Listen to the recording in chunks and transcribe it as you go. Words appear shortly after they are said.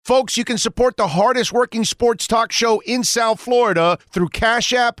Folks, you can support the hardest working sports talk show in South Florida through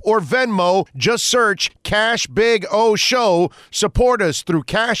Cash App or Venmo. Just search Cash Big O Show. Support us through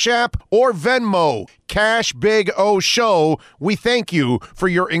Cash App or Venmo. Cash Big O Show. We thank you for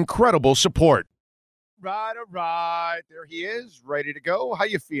your incredible support. Right, all right. There he is, ready to go. How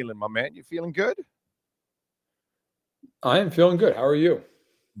you feeling, my man? You feeling good? I am feeling good. How are you?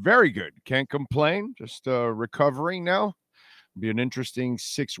 Very good. Can't complain. Just recovering now. Be an interesting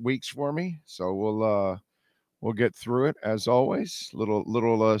 6 weeks for me. So we'll get through it as always.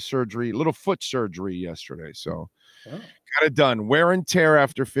 Little surgery, little foot surgery yesterday. So got it done. Wear and tear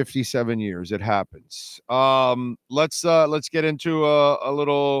after 57 years. It happens. Let's get into a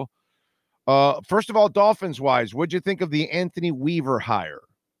little. First of all, Dolphins wise, what'd you think of the Anthony Weaver hire?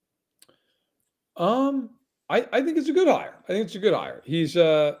 I think it's a good hire. He's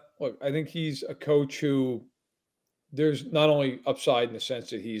look, I think he's a coach who there's not only upside in the sense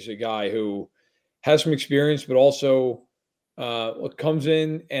that he's a guy who has some experience, but also comes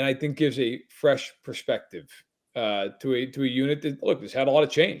in and I think gives a fresh perspective to a unit that has had a lot of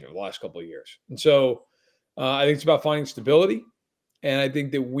change over the last couple of years. And so I think it's about finding stability. And I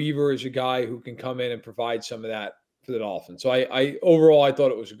think that Weaver is a guy who can come in and provide some of that for the Dolphins. So I overall, I thought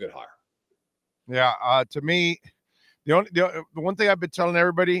it was a good hire. Yeah, to me, the one thing I've been telling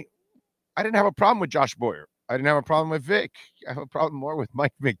everybody, I didn't have a problem with Josh Boyer. I didn't have a problem with Vic. I have a problem more with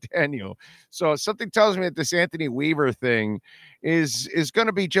Mike McDaniel. So something tells me that this Anthony Weaver thing is going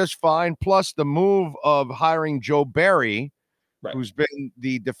to be just fine. Plus the move of hiring Joe Barry, right, who's been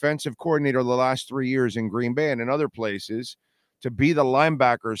the defensive coordinator the last 3 years in Green Bay and in other places, to be the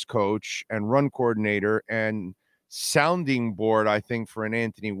linebackers coach and run coordinator and sounding board, I think, for an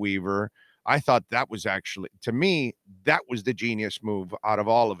Anthony Weaver. I thought that was actually, to me, that was the genius move out of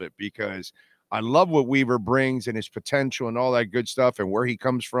all of it, because I love what Weaver brings and his potential and all that good stuff and where he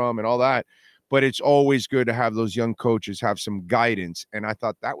comes from and all that. But it's always good to have those young coaches have some guidance. And I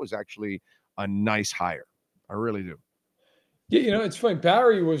thought that was actually a nice hire. I really do. Yeah, it's funny.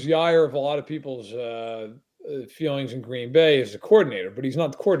 Barry was the ire of a lot of people's feelings in Green Bay as a coordinator, but he's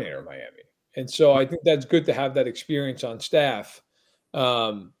not the coordinator of Miami. And so I think that's good to have that experience on staff.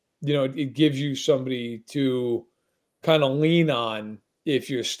 It gives you somebody to kind of lean on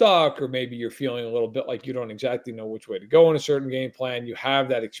if you're stuck, or maybe you're feeling a little bit like you don't exactly know which way to go in a certain game plan. You have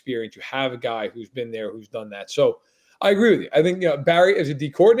that experience. You have a guy who's been there, who's done that. So I agree with you. I think Barry as a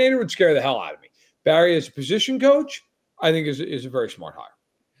D coordinator would scare the hell out of me. Barry as a position coach, I think is a very smart hire.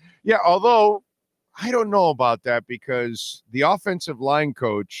 Yeah, although I don't know about that, because the offensive line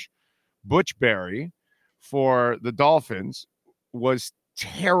coach, Butch Barry, for the Dolphins was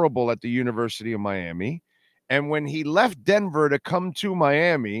terrible at the University of Miami. And when he left Denver to come to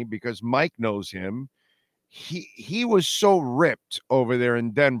Miami, because Mike knows him, he was so ripped over there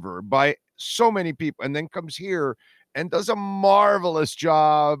in Denver by so many people, and then comes here and does a marvelous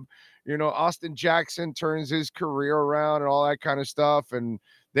job. Austin Jackson turns his career around and all that kind of stuff. And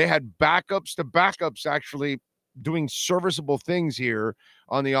they had backups to backups actually doing serviceable things here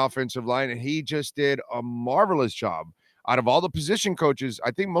on the offensive line. And he just did a marvelous job. Out of all the position coaches,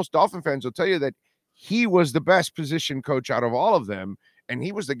 I think most Dolphin fans will tell you that he was the best position coach out of all of them. And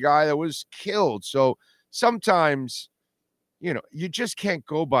he was the guy that was killed. So sometimes, you just can't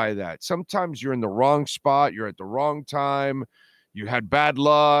go by that. Sometimes you're in the wrong spot. You're at the wrong time. You had bad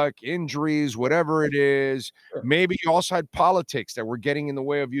luck, injuries, whatever it is. Maybe you also had politics that were getting in the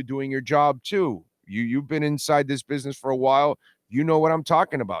way of you doing your job too. You've been inside this business for a while. You know what I'm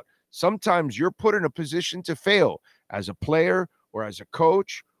talking about. Sometimes you're put in a position to fail as a player or as a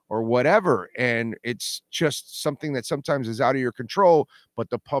coach or whatever. And it's just something that sometimes is out of your control, but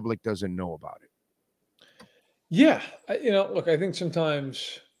the public doesn't know about it. Yeah. Look, I think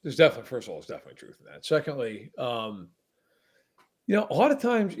sometimes there's definitely, first of all, there's definitely truth in that. Secondly, a lot of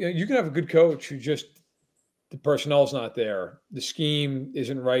times, you can have a good coach who just, the personnel's not there. The scheme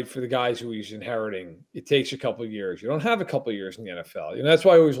isn't right for the guys who he's inheriting. It takes a couple of years. You don't have a couple of years in the NFL. That's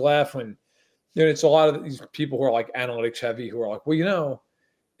why I always laugh when, it's a lot of these people who are like analytics heavy, who are like, well,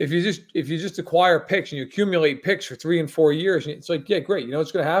 if you just acquire picks and you accumulate picks for 3 and 4 years, it's like, yeah, great.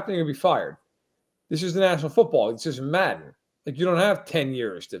 What's going to happen? You're going to be fired. This is the National Football. It's just Madden. Like, you don't have 10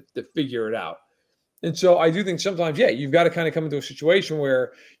 years to figure it out. And so I do think sometimes, you've got to kind of come into a situation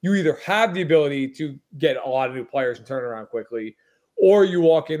where you either have the ability to get a lot of new players and turn around quickly, or you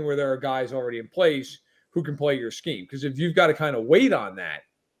walk in where there are guys already in place who can play your scheme. Because if you've got to kind of wait on that,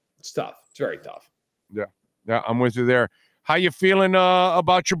 it's tough. It's very tough. Yeah, I'm with you there. How you feeling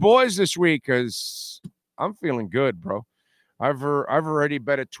about your boys this week? Because I'm feeling good, bro. I've already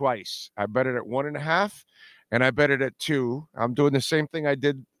bet it twice. I bet it at 1.5, and I bet it at 2. I'm doing the same thing I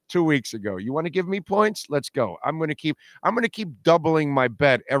did 2 weeks ago. You want to give me points? Let's go. I'm going to keep doubling my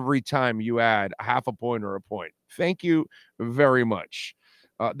bet every time you add a half a point or a point. Thank you very much.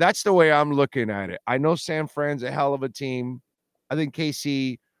 That's the way I'm looking at it. I know San Fran's a hell of a team. I think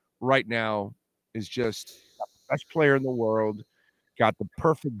KC right now is just the best player in the world, got the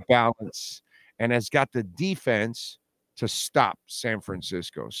perfect balance, and has got the defense to stop San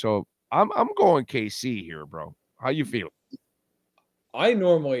Francisco. So I'm going KC here, bro. How you feel? I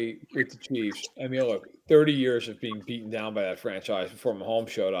normally, with the Chiefs, I mean, look, 30 years of being beaten down by that franchise before Mahomes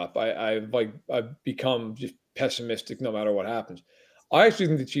showed up, I've become just pessimistic no matter what happens. I actually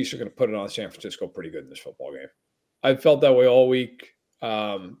think the Chiefs are going to put it on San Francisco pretty good in this football game. I've felt that way all week.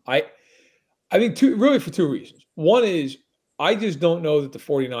 I think for two reasons. One is I just don't know that the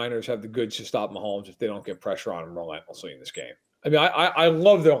 49ers have the goods to stop Mahomes if they don't get pressure on him relentlessly in this game. I mean, I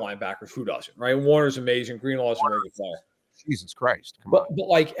love their linebackers. Who doesn't, right? Warner's amazing. Greenlaw's a very good player. Jesus Christ. But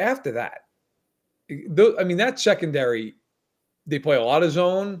like after that, that secondary, they play a lot of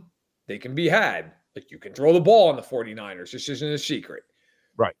zone. They can be had. Like you can throw the ball on the 49ers. This isn't a secret.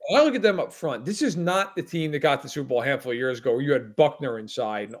 Right. When I look at them up front, this is not the team that got the Super Bowl a handful of years ago where you had Buckner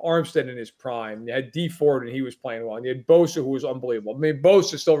inside and Armstead in his prime. You had Dee Ford and he was playing well. And you had Bosa who was unbelievable. I mean,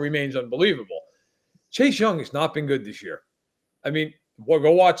 Bosa still remains unbelievable. Chase Young has not been good this year. I mean,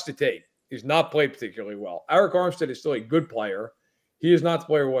 go watch the tape. He's not played particularly well. Eric Armstead is still a good player. He is not the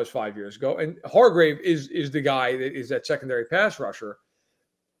player he was 5 years ago. And Hargrave is the guy that is that secondary pass rusher.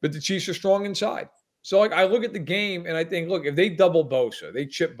 But the Chiefs are strong inside. So, like, I look at the game and I think, look, if they double Bosa, they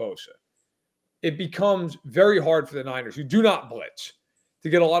chip Bosa, it becomes very hard for the Niners, who do not blitz, to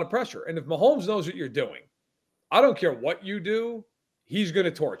get a lot of pressure. And if Mahomes knows what you're doing, I don't care what you do, he's going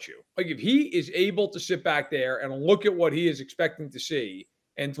to torch you. Like, if he is able to sit back there and look at what he is expecting to see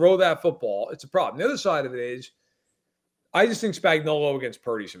and throw that football, it's a problem. The other side of it is, I just think Spagnuolo against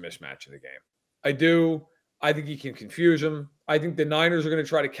Purdy's a mismatch in the game. I do. I think he can confuse him. I think the Niners are going to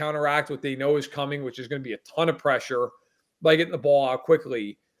try to counteract what they know is coming, which is going to be a ton of pressure by getting the ball out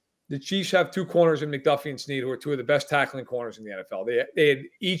quickly. The Chiefs have two corners in McDuffie and Snead, who are two of the best tackling corners in the NFL. They had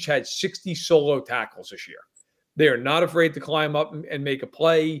each had 60 solo tackles this year. They are not afraid to climb up and make a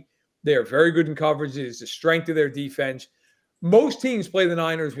play. They are very good in coverage. It is the strength of their defense. Most teams play the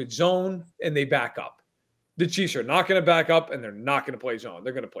Niners with zone, and they back up. The Chiefs are not going to back up, and they're not going to play zone.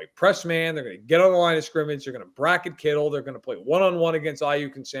 They're going to play press man. They're going to get on the line of scrimmage. They're going to bracket Kittle. They're going to play one-on-one against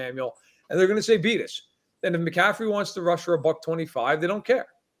Ayuk and Samuel, and they're going to say, beat us. And if McCaffrey wants to rush for $125, they don't care.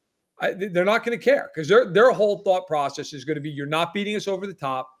 They're not going to care because their whole thought process is going to be, you're not beating us over the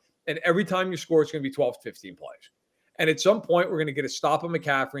top, and every time you score, it's going to be 12 to 15 plays. And at some point, we're going to get a stop on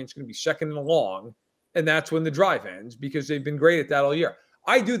McCaffrey, and it's going to be second and long, and that's when the drive ends because they've been great at that all year.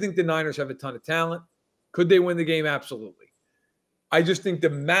 I do think the Niners have a ton of talent. Could they win the game? Absolutely. I just think the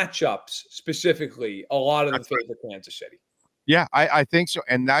matchups specifically, a lot of them favor Kansas City. Yeah, I think so.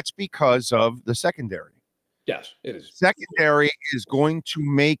 And that's because of the secondary. Yes, it is. Secondary is going to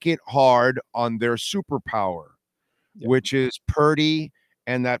make it hard on their superpower, which is Purdy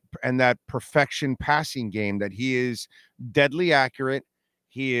and that perfection passing game that he is deadly accurate.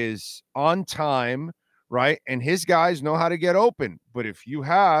 He is on time, right? And his guys know how to get open. But if you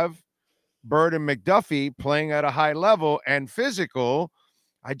have Bird and McDuffie playing at a high level and physical,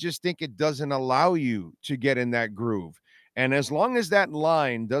 I just think it doesn't allow you to get in that groove. And as long as that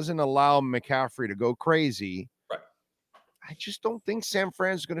line doesn't allow McCaffrey to go crazy, right, I just don't think San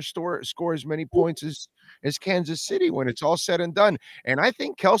Fran's going to score as many points as Kansas City when it's all said and done. And I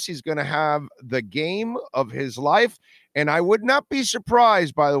think Kelsey's going to have the game of his life. And I would not be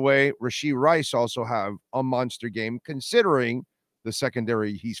surprised, by the way, Rashee Rice also have a monster game considering the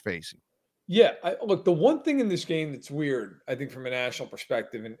secondary he's facing. Yeah, look, the one thing in this game that's weird, I think, from a national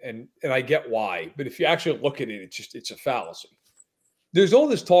perspective, and I get why, but if you actually look at it, it's a fallacy. There's all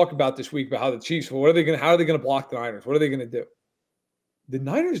this talk about this week about how the Chiefs, how are they going to block the Niners? What are they going to do? The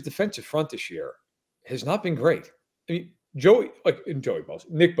Niners' defensive front this year has not been great. I mean, Nick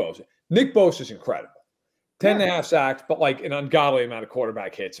Bosa is incredible. 10 and a half sacks, but like an ungodly amount of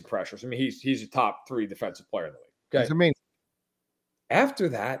quarterback hits and pressures. I mean, he's a top 3 defensive player in the league. Okay? That's amazing. After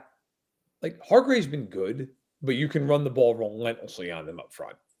that, like Hargrave's been good, but you can run the ball relentlessly on them up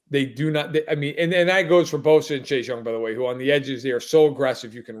front. They do not. And that goes for Bosa and Chase Young, by the way, who on the edges, they are so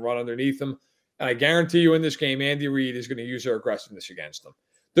aggressive you can run underneath them. And I guarantee you in this game, Andy Reid is going to use their aggressiveness against them.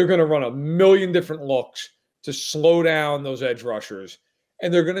 They're going to run a million different looks to slow down those edge rushers.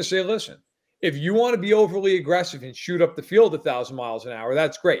 And they're going to say, listen, if you want to be overly aggressive and shoot up the field 1,000 miles an hour,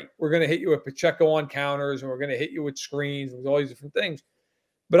 that's great. We're going to hit you with Pacheco on counters, and we're going to hit you with screens and all these different things.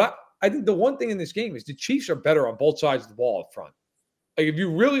 But I think the one thing in this game is the Chiefs are better on both sides of the ball up front. Like, if you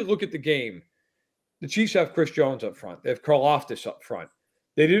really look at the game, the Chiefs have Chris Jones up front. They have Karlaftis up front.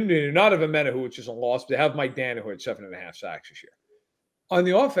 They do not have Amenahu, which is a loss. They have Mike Dana, who had 7.5 sacks this year. On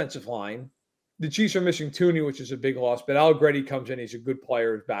the offensive line, the Chiefs are missing Tooney, which is a big loss, but Allegretti comes in. He's a good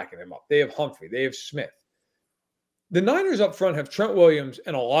player, is backing him up. They have Humphrey. They have Smith. The Niners up front have Trent Williams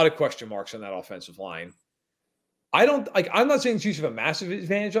and a lot of question marks on that offensive line. I'm not saying the Chiefs have a massive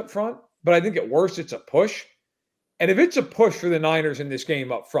advantage up front, but I think at worst it's a push. And if it's a push for the Niners in this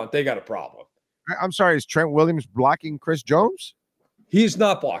game up front, they got a problem. I'm sorry, is Trent Williams blocking Chris Jones? He's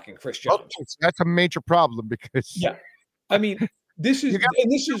not blocking Chris Jones. Okay, so that's a major problem because I mean, this is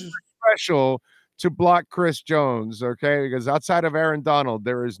special to block Chris Jones, okay? Because outside of Aaron Donald,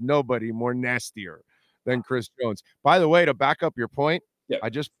 there is nobody more nastier than Chris Jones. By the way, to back up your point, I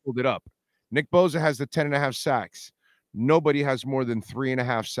just pulled it up. Nick Bosa has the 10.5 sacks. Nobody has more than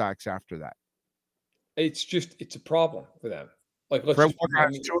 3.5 sacks after that. It's a problem for them. Like, Fred Warner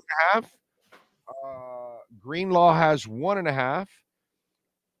has 2.5. Greenlaw has 1.5.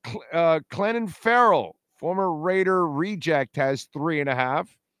 Clennon Farrell, former Raider reject, has 3.5.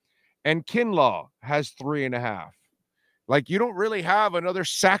 And Kinlaw has 3.5. Like, you don't really have another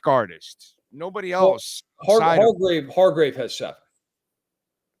sack artist. Nobody else. Hargrave has 7.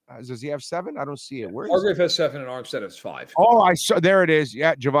 Does he have 7? I don't see it. Where Hargrave has 7 and Armstead has 5. Oh, I saw. There it is.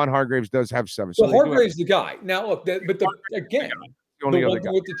 Yeah, Javon Hargraves does have 7. So Hargrave's the guy. Now, look, the one with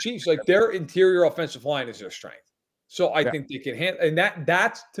the Chiefs, like, their interior offensive line is their strength. So I think they can handle, and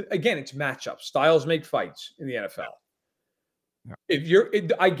that's again, it's matchups. Styles make fights in the NFL. Yeah.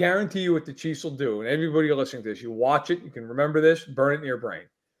 I guarantee you what the Chiefs will do, and everybody listening to this, you watch it, you can remember this, burn it in your brain.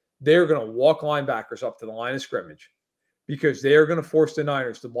 They're going to walk linebackers up to the line of scrimmage because they are going to force the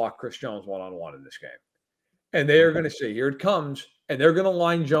Niners to block Chris Jones one-on-one in this game. And they are going to say, here it comes, and they're going to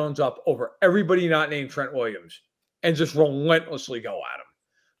line Jones up over everybody not named Trent Williams and just relentlessly go at him.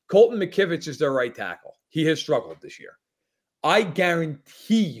 Colton McKivitz is their right tackle. He has struggled this year. I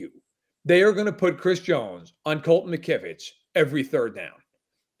guarantee you they are going to put Chris Jones on Colton McKivitz every third down.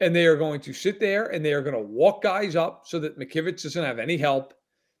 And they are going to sit there and they are going to walk guys up so that McKivitz doesn't have any help.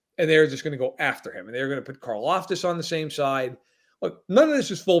 And they're just going to go after him. And they're going to put Karlaftis on the same side. Look, none of this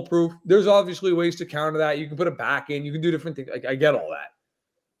is foolproof. There's obviously ways to counter that. You can put a back in. You can do different things. I get all that.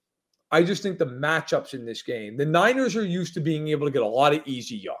 I just think the matchups in this game, the Niners are used to being able to get a lot of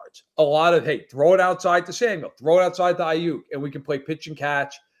easy yards. A lot of, hey, throw it outside to Samuel. Throw it outside to Ayuk. And we can play pitch and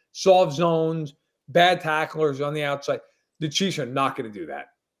catch, soft zones, bad tacklers on the outside. The Chiefs are not going to do that.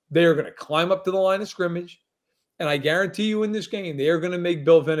 They are going to climb up to the line of scrimmage. And I guarantee you in this game, they are going to make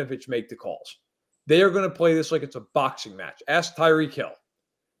Bill Vinovich make the calls. They are going to play this like it's a boxing match. Ask Tyreek Hill.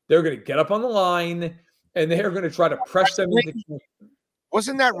 They're going to get up on the line, and they are going to try to press them into.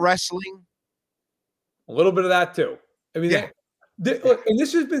 Wasn't that wrestling? A little bit of that too. I mean, and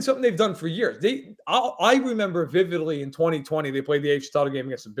this has been something they've done for years. I remember vividly in 2020 they played the AFC title game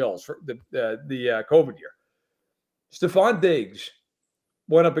against the Bills for the COVID year. Stephon Diggs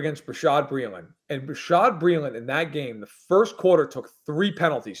went up against Bashaud Breeland. And Bashaud Breeland in that game, the first quarter took 3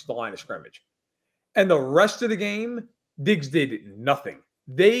 penalties to the line of scrimmage. And the rest of the game, Diggs did nothing.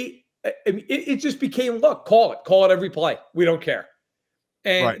 It just became, look, call it every play. We don't care.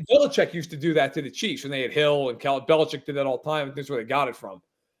 And Belichick used to do that to the Chiefs when they had Hill and Belichick did that all the time. That's where they got it from.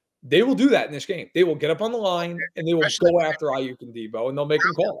 They will do that in this game. They will get up on the line and they will go after Ayuk and Debo and they'll make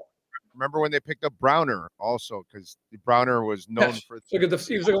them call. Remember when they picked up Browner also because Browner was known for. He was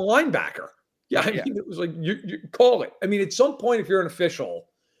like a linebacker. Yeah, I mean, it was like you call it. I mean, at some point, if you're an official,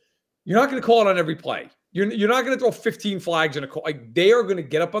 you're not going to call it on every play. You're not going to throw 15 flags in a call. Like, they are going to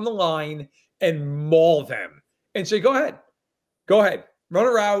get up on the line and maul them and say, "Go ahead, run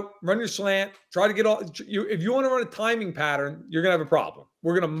a route, run your slant, try to get all." If you want to run a timing pattern, you're going to have a problem.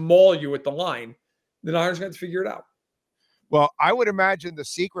 We're going to maul you at the line. The Niners are going to figure it out. Well, I would imagine the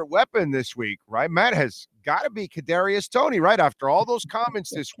secret weapon this week, right, Matt, has got to be Kadarius Toney, right? After all those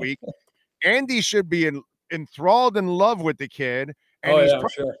comments this week, Andy should be enthralled in love with the kid, and he's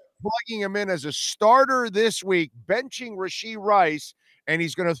plugging him in as a starter this week, benching Rashee Rice, and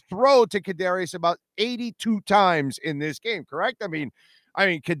he's going to throw to Kadarius about 82 times in this game, correct? I mean,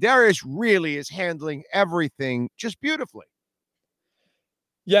 Kadarius really is handling everything just beautifully.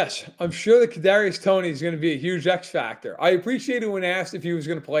 Yes, I'm sure that Kadarius Toney is going to be a huge X factor. I appreciated when asked if he was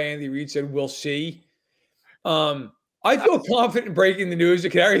going to play. Andy Reid said, "We'll see." I feel confident in breaking the news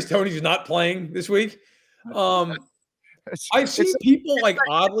that Kadarius Toney is not playing this week. I see people like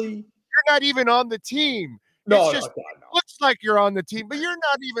oddly. You're not even on the team. No. Looks like you're on the team, but you're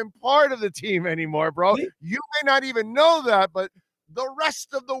not even part of the team anymore, bro. You may not even know that, but the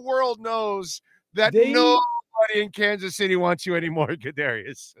rest of the world knows that nobody in Kansas City wants you anymore,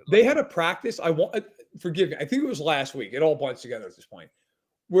 Kadarius. They had a practice. Forgive me. I think it was last week. It all blends together at this point,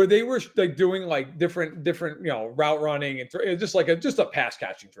 where they were like doing like different route running and just a pass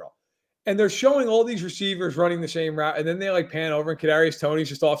catching drill. And they're showing all these receivers running the same route, and then they like pan over, and Kadarius Toney's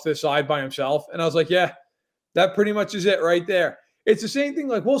just off to the side by himself. And I was like, yeah, that pretty much is it right there. It's the same thing.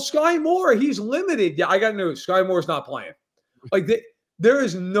 Like, well, Sky Moore, he's limited. Yeah, I got news. Sky Moore's not playing. Like, there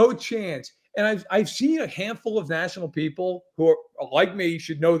is no chance. And I've seen a handful of national people who are like me,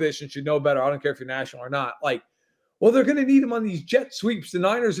 should know this and should know better. I don't care if you're national or not. Like, well, they're going to need him on these jet sweeps. The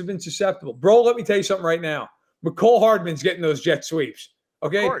Niners have been susceptible. Bro, let me tell you something right now. McCole Hardman's getting those jet sweeps.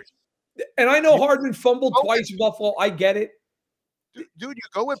 Okay. And I know Hardman fumbled twice in Buffalo. I get it. Dude, you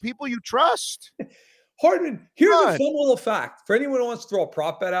go with people you trust. Hardman, here's a fun little fact. For anyone who wants to throw a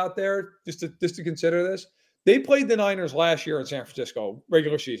prop bet out there, just to consider this. They played the Niners last year in San Francisco,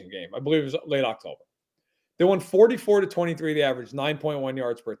 regular season game. I believe it was late October. They won 44-23. They averaged 9.1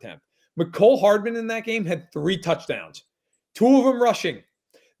 yards per attempt. McCole Hardman in that game had 3 touchdowns, 2 of them rushing.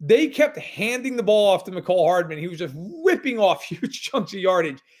 They kept handing the ball off to McCole Hardman. He was just ripping off huge chunks of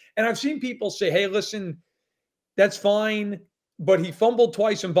yardage. And I've seen people say, hey, listen, that's fine, but he fumbled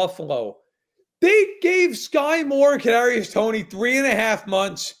twice in Buffalo. They gave Sky Moore and Kadarius Toney 3.5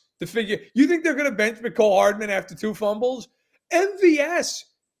 months to figure. You think they're going to bench McCole Hardman after 2 fumbles? MVS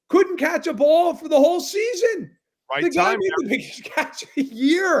couldn't catch a ball for the whole season. Right, the guy made the biggest catch of the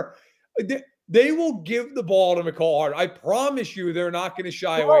year. They will give the ball to McCole Hardman. I promise you they're not going to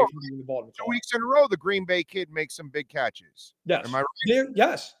shy away from giving the ball to McCole. 2 weeks in a row, the Green Bay kid makes some big catches. Yes. Am I right?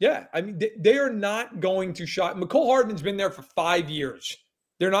 Yes. Yeah. I mean, they are not going to shy. McCole Hardman's been there for 5 years.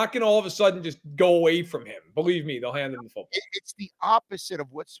 They're not going to all of a sudden just go away from him. Believe me, they'll hand him the football. It's the opposite of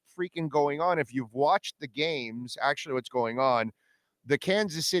what's freaking going on. If you've watched the games, actually what's going on, the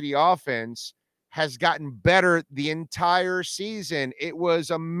Kansas City offense has gotten better the entire season. It was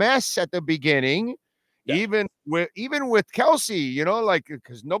a mess at the beginning, even with Kelsey,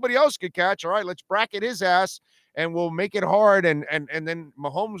 because nobody else could catch. All right, let's bracket his ass and we'll make it hard. And then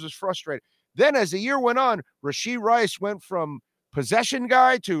Mahomes was frustrated. Then as the year went on, Rashee Rice went from possession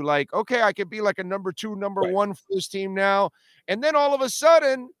guy to like, okay, I could be like a number 2, number 1 for this team now. And then all of a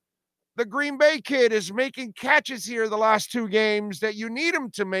sudden, the Green Bay kid is making catches here the last 2 games that you need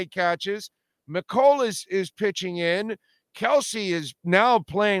him to make catches. McCole is pitching in. Kelsey is now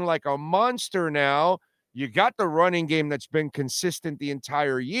playing like a monster now. You got the running game that's been consistent the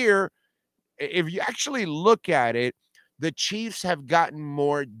entire year. If you actually look at it, the Chiefs have gotten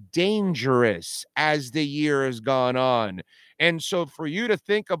more dangerous as the year has gone on. And so for you to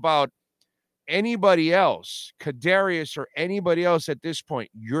think about anybody else, Kadarius or anybody else at this point,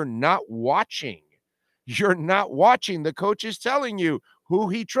 you're not watching. You're not watching. The coach is telling you who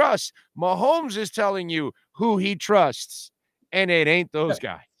he trusts. Mahomes is telling you who he trusts. And it ain't those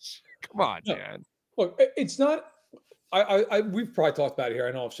guys. Come on, man. Look, it's not we've probably talked about it here.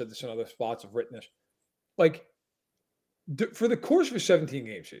 I know I've said this in other spots. I've written this. Like, for the course of a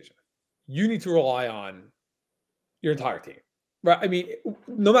 17-game season, you need to rely on your entire team, right? I mean,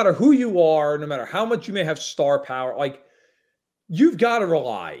 no matter who you are, no matter how much you may have star power, like, you've got to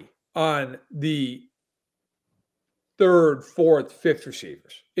rely on the 3rd, 4th, 5th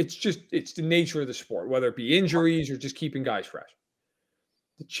receivers. It's the nature of the sport, whether it be injuries or just keeping guys fresh.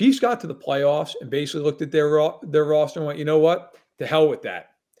 The Chiefs got to the playoffs and basically looked at their roster and went, you know what? To hell with that.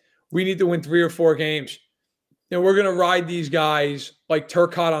 We need to win 3 or 4 games. And we're going to ride these guys like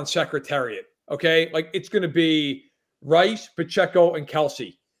Turcotte on Secretariat, okay? Like, it's going to be Rice, Pacheco, and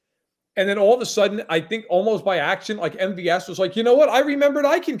Kelsey. And then all of a sudden, I think almost by accident, like MVS was like, you know what? I remembered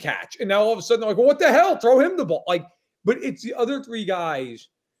I can catch. And now all of a sudden, they're like, well, what the hell? Throw him the ball. Like, but it's the other 3 guys,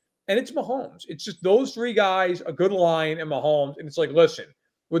 and it's Mahomes. It's just those 3 guys, a good line, and Mahomes. And it's like, listen,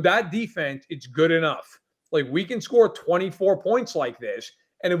 with that defense, it's good enough. Like, we can score 24 points like this.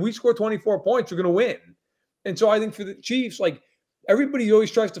 And if we score 24 points, we're going to win. And so I think for the Chiefs, like, everybody always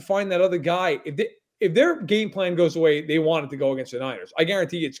tries to find that other guy. If their game plan goes away, they want it to go against the Niners. I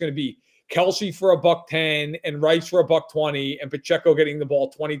guarantee you it's going to be Kelsey for $110 and Rice for $120 and Pacheco getting the ball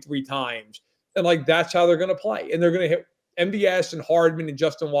 23 times. And, like, that's how they're going to play. And they're going to hit MVS and Hardman and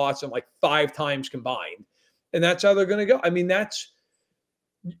Justin Watson like 5 times combined. And that's how they're going to go. I mean,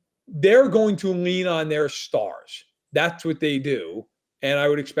 they're going to lean on their stars. That's what they do. And I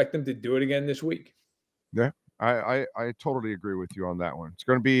would expect them to do it again this week. Yeah, I totally agree with you on that one. It's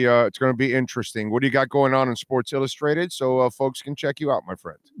going to be interesting. What do you got going on in Sports Illustrated so folks can check you out, my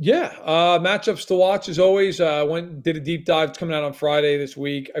friend? Yeah, matchups to watch as always. Did a deep dive. It's coming out on Friday this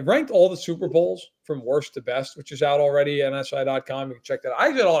week. I ranked all the Super Bowls from worst to best, which is out already at NSI.com. You can check that out. I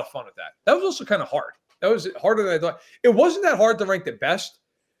had a lot of fun with that. That was also kind of hard. That was harder than I thought. It wasn't that hard to rank the best,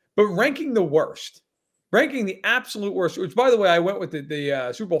 but ranking the worst, ranking the absolute worst, which, by the way, I went with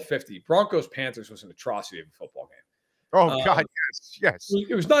the Super Bowl 50. Broncos-Panthers was an atrocity of a football game. Oh, God, yes.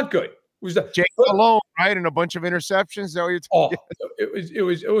 It was not good. It was Jake Malone, right? And a bunch of interceptions. Is that what you're talking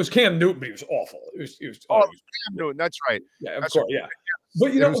it was Cam Newton, but he was awful. It was Cam Newton. That's right. Yeah, of course. Yeah.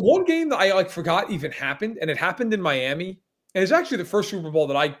 But, one game that I forgot even happened, and it happened in Miami, and it's actually the first Super Bowl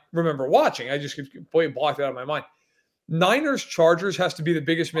that I remember watching. I just completely blocked it out of my mind. Niners-Chargers has to be the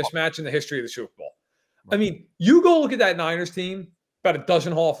biggest mismatch in the history of the Super Bowl. I mean, you go look at that Niners team, about a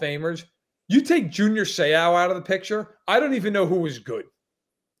dozen Hall of Famers. You take Junior Seau out of the picture, I don't even know who was good.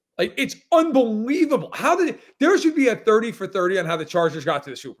 Like, it's unbelievable. There should be a 30 for 30 on how the Chargers got to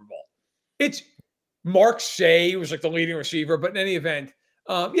the Super Bowl. It's Mark Say was like the leading receiver, but in any event,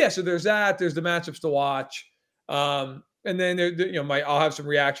 so there's that. There's the matchups to watch. And then, I'll have some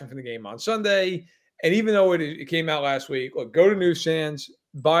reaction from the game on Sunday. And even though it came out last week, look, go to Newsstands,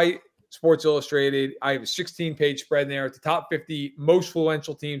 buy Sports Illustrated. I have a 16-page spread there at the top 50 most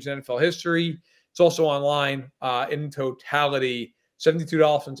influential teams in NFL history. It's also online in totality. 72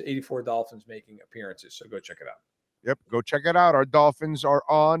 Dolphins, 84 Dolphins making appearances. So go check it out. Yep, go check it out. Our Dolphins are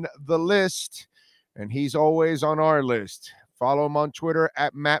on the list, and he's always on our list. Follow him on Twitter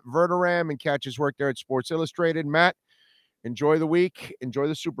at Matt Verderam and catch his work there at Sports Illustrated. Matt, enjoy the week. Enjoy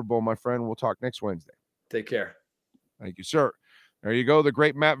the Super Bowl, my friend. We'll talk next Wednesday. Take care. Thank you, sir. There you go. The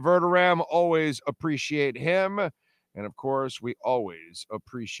great Matt Verderam. Always appreciate him. And, of course, we always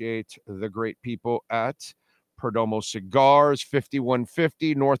appreciate the great people at Perdomo Cigars,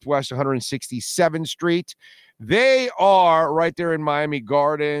 5150 Northwest 167th Street. They are right there in Miami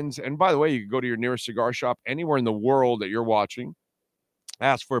Gardens. And by the way, you can go to your nearest cigar shop anywhere in the world that you're watching.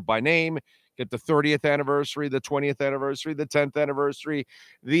 Ask for it by name. Get the 30th anniversary, the 20th anniversary, the 10th anniversary,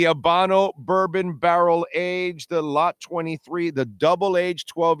 the Habano Bourbon Barrel Age, the Lot 23, the Double Age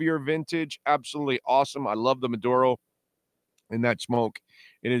 12-year vintage. Absolutely awesome. I love the Maduro in that smoke.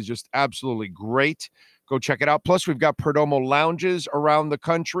 It is just absolutely great. Go check it out. Plus, we've got Perdomo lounges around the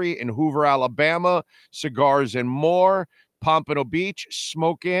country in Hoover, Alabama, Cigars and More, Pompano Beach,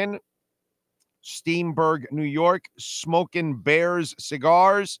 Smoke Inn, Steenburg, New York, Smokin' Bears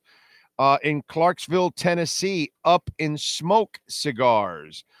Cigars, in Clarksville, Tennessee, Up in Smoke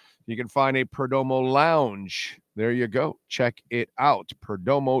Cigars. You can find a Perdomo lounge. There you go. Check it out.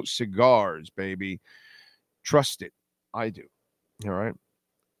 Perdomo Cigars, baby. Trust it. I do. All right.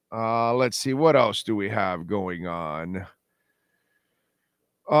 Let's see. What else do we have going on?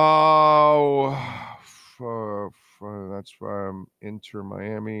 Oh, that's why I'm Inter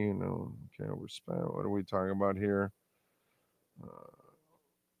Miami. No, can't overspend. What are we talking about here?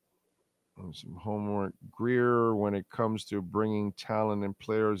 Some homework. Grier, when it comes to bringing talent and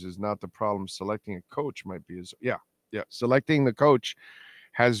players, is not the problem. Selecting a coach might be. Yeah. Selecting the coach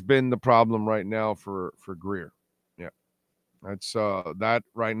has been the problem right now for Grier. Yeah, that's that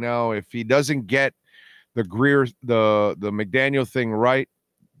right now. If he doesn't get the Grier, the McDaniel thing right,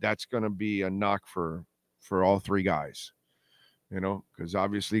 that's going to be a knock for all three guys. Because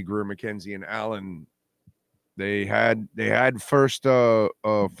obviously Grier, McKenzie, and Allen, they had first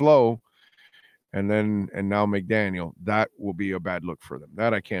flow. And now McDaniel, that will be a bad look for them.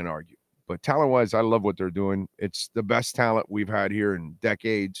 That I can't argue. But talent-wise, I love what they're doing. It's the best talent we've had here in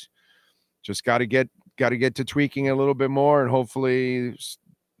decades. Just got to get to tweaking a little bit more, and hopefully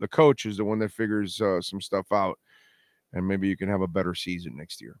the coach is the one that figures some stuff out, and maybe you can have a better season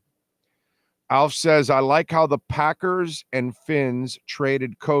next year. Alf says, I like how the Packers and Finns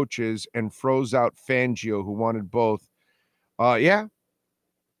traded coaches and froze out Fangio, who wanted both. Yeah.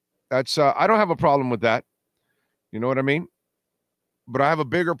 That's I don't have a problem with that. You know what I mean? But I have a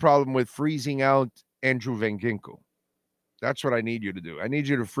bigger problem with freezing out Andrew Van Ginkel. That's what I need you to do. I need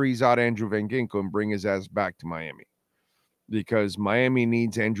you to freeze out Andrew Van Ginkel and bring his ass back to Miami. Because Miami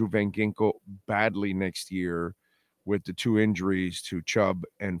needs Andrew Van Ginkel badly next year with the two injuries to Chubb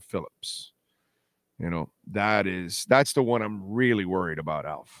and Phillips. That's the one I'm really worried about,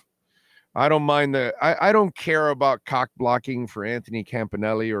 Alf. I don't mind I don't care about cock blocking for Anthony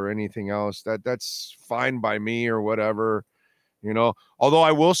Campanelli or anything else. That's fine by me or whatever, Although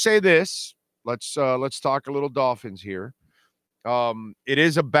I will say this, let's talk a little Dolphins here. It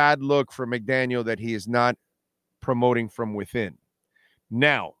is a bad look for McDaniel that he is not promoting from within.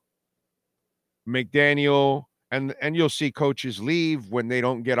 Now, McDaniel, and you'll see coaches leave when they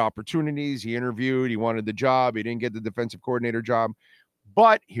don't get opportunities. He interviewed, he wanted the job, he didn't get the defensive coordinator job.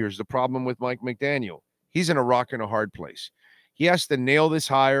 But here's the problem with Mike McDaniel. He's in a rock and a hard place. He has to nail this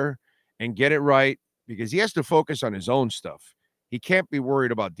hire and get it right because he has to focus on his own stuff. He can't be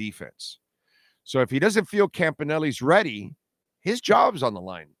worried about defense. So if he doesn't feel Campanelli's ready, his job's on the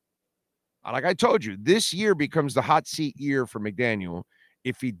line. Like I told you, this year becomes the hot seat year for McDaniel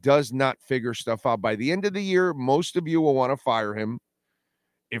if he does not figure stuff out. By the end of the year, most of you will want to fire him.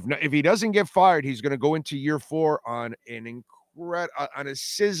 If he doesn't get fired, he's going to go into year 4 on on a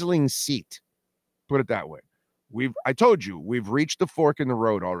sizzling seat. Put it that way. I told you, we've reached the fork in the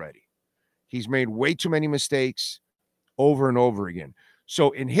road already. He's made way too many mistakes over and over again.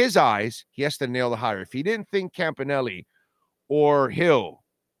 So in his eyes, he has to nail the hire. If he didn't think Campanelli or Hill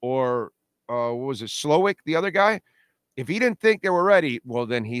or what was it, Slowick, the other guy, if he didn't think they were ready, well,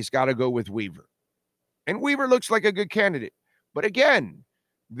 then he's got to go with Weaver. And Weaver looks like a good candidate. But again,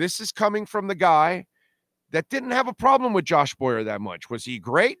 this is coming from the guy that didn't have a problem with Josh Boyer that much. Was he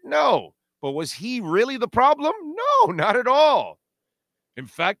great? No. But was he really the problem? No, not at all. In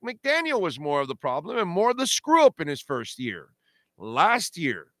fact, McDaniel was more of the problem and more of the screw-up in his first year. Last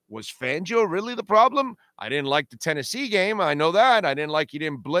year, was Fangio really the problem? I didn't like the Tennessee game. I know that. I didn't like he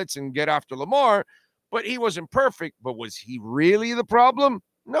didn't blitz and get after Lamar, but he wasn't perfect. But was he really the problem?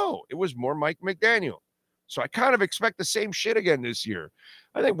 No, it was more Mike McDaniel. So I kind of expect the same shit again this year.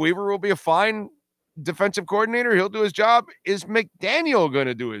 I think Weaver will be a fine defensive coordinator. He'll do his job. Is McDaniel going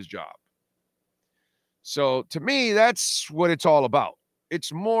to do his job? So to me, that's what it's all about.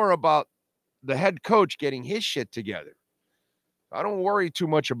 It's more about the head coach getting his shit together. I don't worry too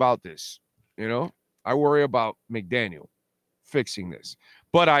much about this. I worry about McDaniel fixing this.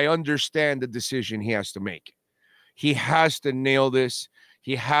 But I understand the decision he has to make. He has to nail this.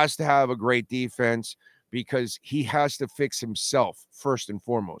 He has to have a great defense because he has to fix himself first and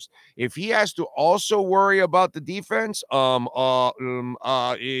foremost. If he has to also worry about the defense,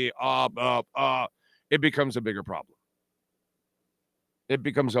 it becomes a bigger problem. It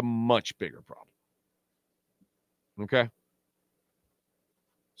becomes a much bigger problem. Okay?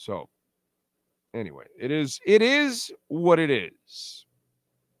 So, anyway, it is what it is.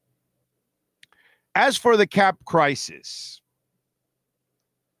 As for the cap crisis,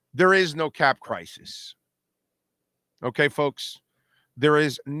 there is no cap crisis. Okay, folks? There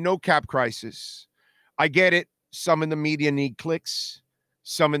is no cap crisis. I get it. Some in the media need clicks.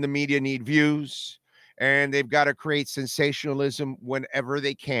 Some in the media need views. And they've got to create sensationalism whenever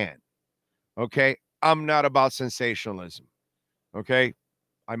they can. Okay? I'm not about sensationalism. Okay?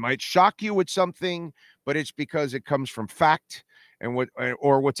 I might shock you with something, but it's because it comes from fact and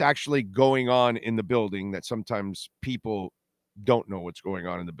what's actually going on in the building, that sometimes people don't know what's going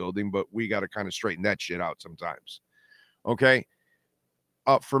on in the building, but we got to kind of straighten that shit out sometimes. Okay?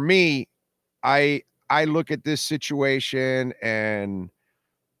 For me, I look at this situation, and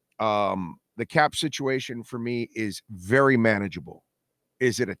the cap situation for me is very manageable.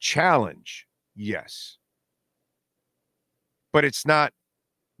 Is it a challenge? Yes. But it's not.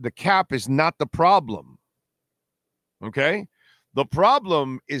 The cap is not the problem. Okay? The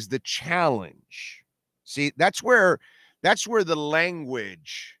problem is the challenge. See, that's where the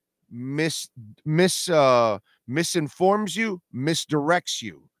language misinforms you, misdirects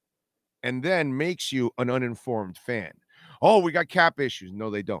you, and then makes you an uninformed fan. Oh, we got cap issues. No,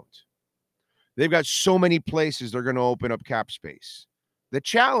 they don't. They've got so many places they're going to open up cap space. The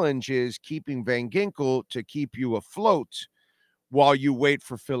challenge is keeping Van Ginkel to keep you afloat while you wait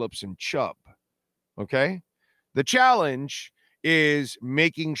for Phillips and Chubb. Okay? The challenge is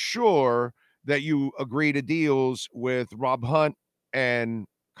making sure that you agree to deals with Rob Hunt and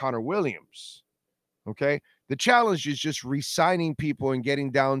Connor Williams. Okay? The challenge is just re-signing people and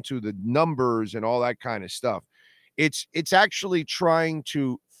getting down to the numbers and all that kind of stuff. It's actually trying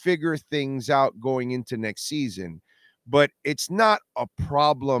to figure things out going into next season, but it's not a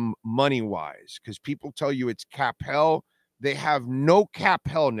problem money-wise, because people tell you it's cap hell. They have no cap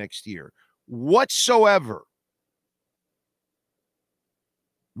hell next year whatsoever.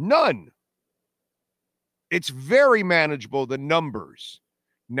 None. It's very manageable, the numbers.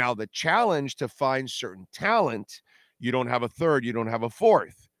 Now, the challenge to find certain talent, you don't have a third, you don't have a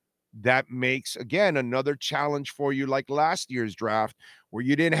fourth. That makes, again, another challenge for you, like last year's draft, where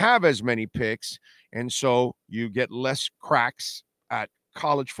you didn't have as many picks, and so you get less cracks at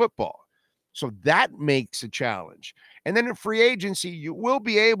college football. So that makes a challenge. And then in free agency, you will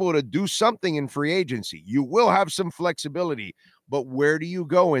be able to do something in free agency. You will have some flexibility, but where do you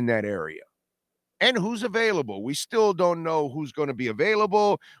go in that area? And who's available? We still don't know who's going to be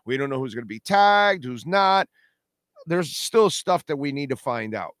available. We don't know who's going to be tagged, who's not. There's still stuff that we need to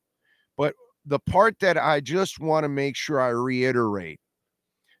find out. But the part that I just want to make sure I reiterate,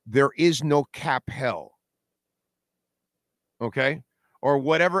 there is no cap hell. Okay? Or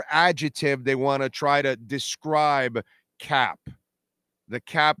whatever adjective they want to try to describe cap. The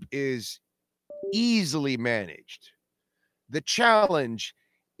cap is easily managed. The challenge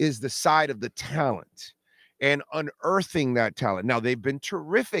is the side of the talent and unearthing that talent. Now, they've been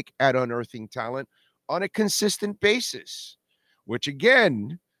terrific at unearthing talent on a consistent basis, which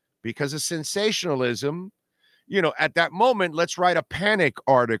again, because of sensationalism, at that moment, let's write a panic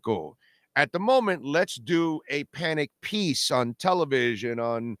article. At the moment, let's do a panic piece on television,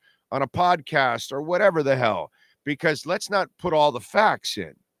 on a podcast or whatever the hell, because let's not put all the facts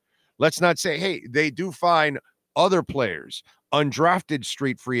in. Let's not say, hey, they do find other players, undrafted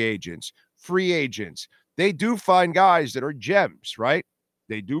street free agents, free agents. They do find guys that are gems, right?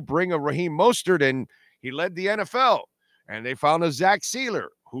 They do bring a Raheem Mostert, and he led the NFL. And they found a Zach Sealer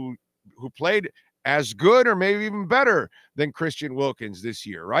who played as good or maybe even better than Christian Wilkins this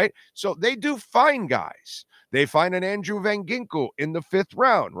year, right? So they do find guys. They find an Andrew Van Ginkel in the 5th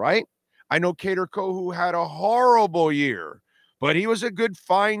round, right? I know Kader Kohou had a horrible year, but he was a good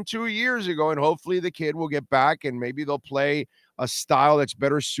find 2 years ago, and hopefully the kid will get back and maybe they'll play a style that's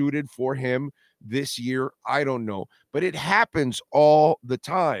better suited for him this year. I don't know, but it happens all the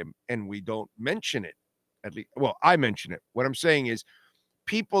time, and we don't mention it. At least, well, I mention it. What I'm saying is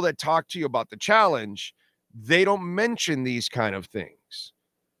people that talk to you about the challenge, they don't mention these kind of things,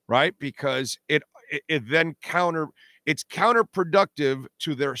 right? Because it then it's counterproductive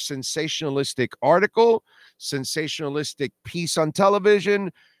to their sensationalistic article, sensationalistic piece on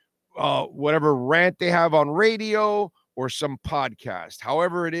television, whatever rant they have on radio or some podcast.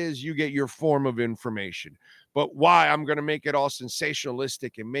 However it is, you get your form of information. But why I'm going to make it all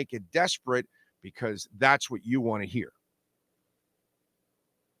sensationalistic and make it desperate? Because that's what you want to hear.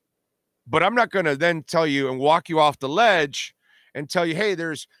 But I'm not going to then tell you and walk you off the ledge and tell you, hey,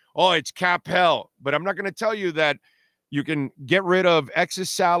 it's cap hell. But I'm not going to tell you that you can get rid of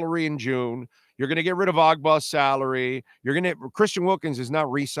X's salary in June. You're going to get rid of Ogbah's salary. Christian Wilkins is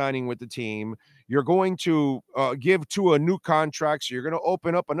not re-signing with the team. You're going to give Tua a new contract. So you're going to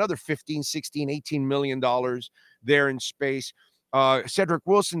open up another $15, $16, $18 million there in space. Cedric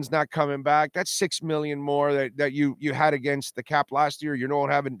Wilson's not coming back. That's $6 million more that you had against the cap last year. You don't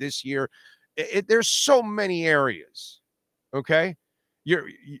have it this year. There's so many areas. Okay.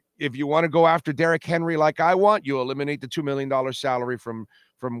 If you want to go after Derrick Henry like I want, you eliminate the $2 million salary from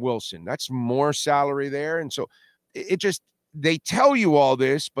Wilson. That's more salary there. And so they tell you all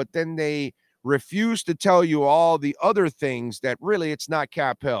this, but then they refuse to tell you all the other things that really it's not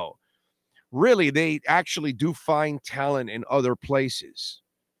cap hell. Really, they actually do find talent in other places.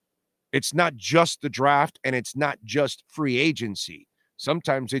 It's not just the draft, and it's not just free agency.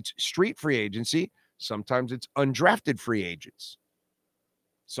 Sometimes it's street free agency. Sometimes it's undrafted free agents.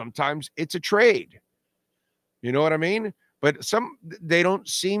 Sometimes it's a trade. You know what I mean? But they don't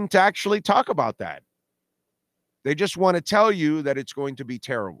seem to actually talk about that. They just want to tell you that it's going to be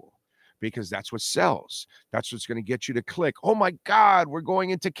terrible because that's what sells. That's what's going to get you to click. Oh my God, we're going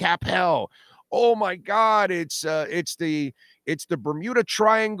into cap hell. Oh my God, it's the Bermuda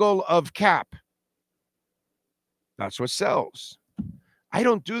Triangle of cap. That's what sells. I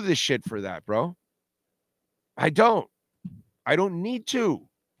don't do this shit for that, bro. I don't need to.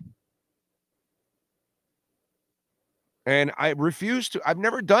 And I refuse to. I've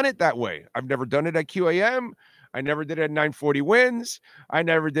never done it that way. I've never done it at QAM. I never did it at 940 wins. I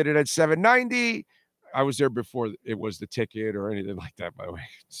never did it at 790. I was there before it was the ticket or anything like that, by the way.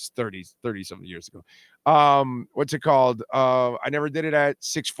 It's 30 something years ago. What's it called? I never did it at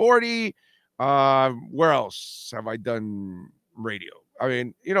 640. Where else have I done radio? I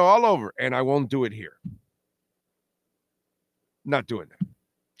mean, all over. And I won't do it here. Not doing that.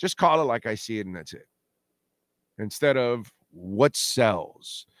 Just call it like I see it, and that's it. Instead of what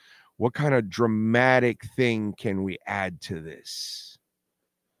sells, what kind of dramatic thing can we add to this?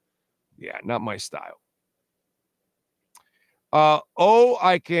 Yeah, not my style.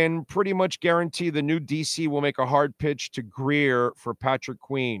 I can pretty much guarantee the new DC will make a hard pitch to Greer for Patrick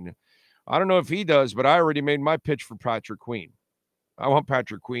Queen. I don't know if he does, but I already made my pitch for Patrick Queen. I want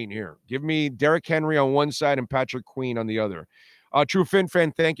Patrick Queen here. Give me Derrick Henry on one side and Patrick Queen on the other. True Fin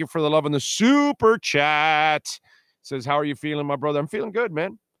fan, thank you for the love in the super chat. Says, how are you feeling, my brother? I'm feeling good,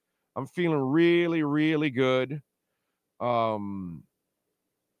 man. I'm feeling really, really good. So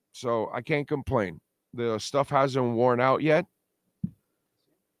I can't complain. The stuff hasn't worn out yet.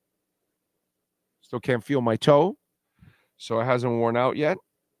 Still can't feel my toe. So it hasn't worn out yet.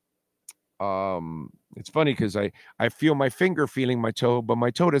 It's funny because I feel my finger feeling my toe, but my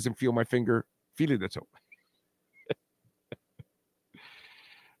toe doesn't feel my finger feeling the toe.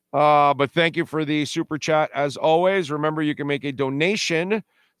 But thank you for the super chat. As always, remember you can make a donation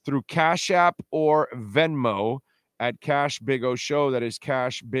through Cash App or Venmo at Cash Big O Show. That is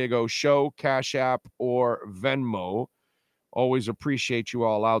Cash Big O Show, Cash App, or Venmo. Always appreciate you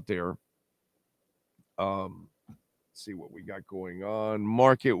all out there. Let's see what we got going on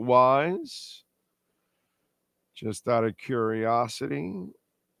market-wise. Just out of curiosity,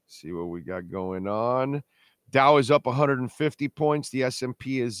 see what we got going on. Dow is up 150 points. The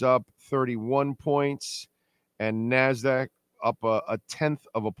S&P is up 31 points. And NASDAQ up a tenth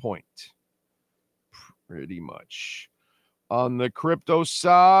of a point. Pretty much. On the crypto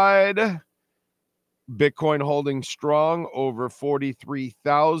side, Bitcoin holding strong over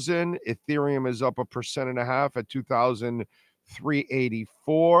 43,000. Ethereum is up 1.5% at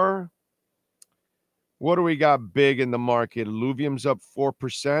 2,384. What do we got big in the market? Illuvium's up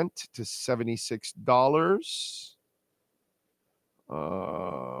 4% to $76.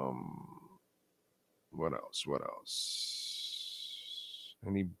 What else? What else?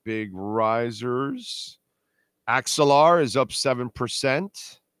 Any big risers? Axelar is up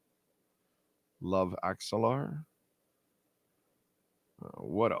 7%. Love Axelar.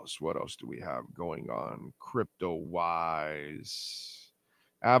 What else? What else do we have going on crypto-wise?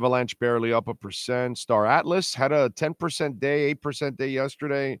 Avalanche barely up 1%. Star Atlas had a 10% day, 8% day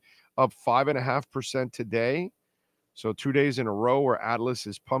yesterday, up 5.5% today. So 2 days in a row where Atlas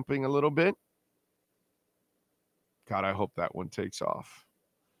is pumping a little bit. God, I hope that one takes off.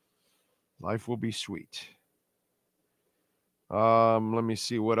 Life will be sweet. Let me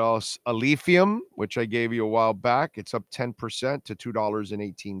see what else. Alephium, which I gave you a while back, it's up 10% to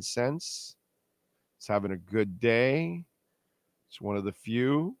 $2.18. It's having a good day. It's one of the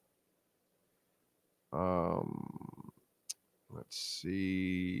few. Let's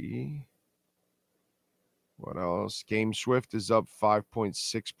see. What else? GameSwift is up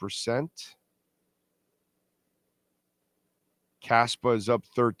 5.6%. Caspa is up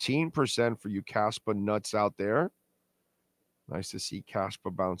 13% for you Caspa nuts out there. Nice to see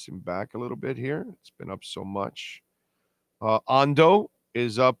Caspa bouncing back a little bit here. It's been up so much. Ondo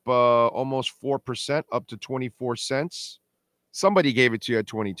is up almost 4%, up to 24 cents. Somebody gave it to you at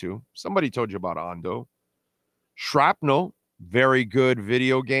 22. Somebody told you about Ondo. Shrapnel, very good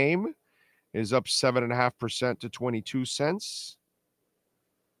video game, is up 7.5% to 22 cents.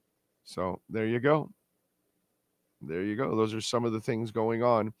 So there you go. There you go. Those are some of the things going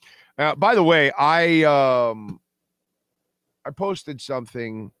on. By the way, I posted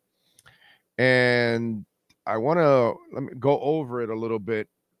something, and I want to let me go over it a little bit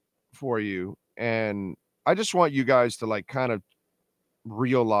for you. And I just want you guys to like kind of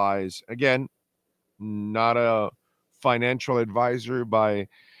realize, again, not a financial advisor by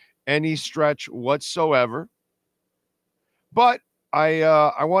any stretch whatsoever, but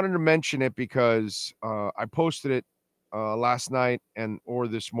I wanted to mention it because I posted it last night or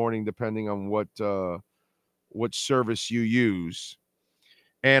this morning, depending on what service you use.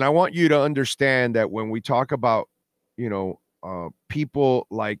 And I want you to understand that when we talk about, people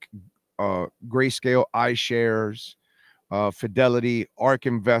like Grayscale, iShares, Fidelity, ARK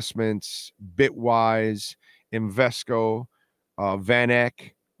Investments, Bitwise, Invesco,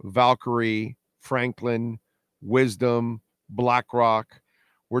 VanEck, Valkyrie, Franklin, Wisdom, BlackRock.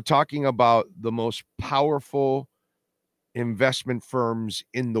 We're talking about the most powerful investment firms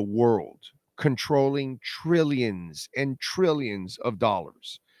in the world, controlling trillions and trillions of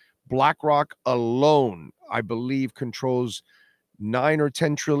dollars. BlackRock alone, I believe, controls $9 or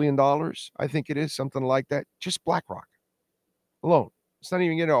 $10 trillion. I think it is something like that. Just BlackRock alone. It's not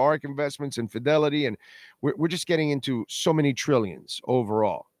even getting ARK Investments and Fidelity, and we're just getting into so many trillions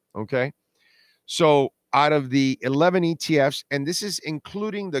overall. Okay, so out of the 11 ETFs, and this is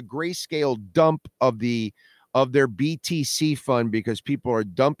including the Grayscale dump of their BTC fund, because people are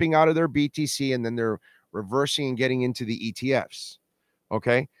dumping out of their BTC and then they're reversing and getting into the ETFs.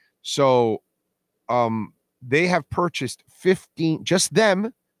 Okay, so they have purchased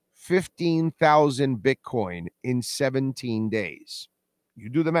 15,000 Bitcoin in 17 days. You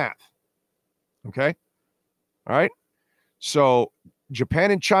do the math. Okay. All right. So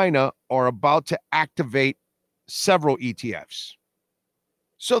Japan and China are about to activate several ETFs.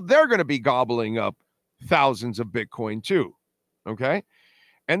 So they're going to be gobbling up thousands of Bitcoin too. Okay.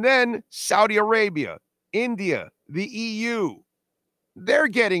 And then Saudi Arabia, India, the EU, they're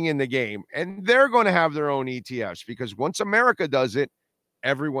getting in the game and they're going to have their own ETFs, because once America does it,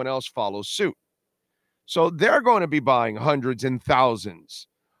 everyone else follows suit. So they're going to be buying hundreds and thousands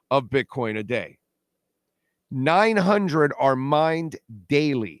of Bitcoin a day. 900 are mined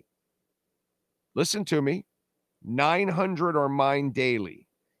daily. Listen to me. 900 are mined daily.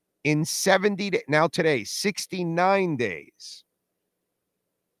 In 69 days,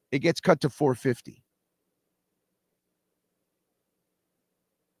 it gets cut to 450.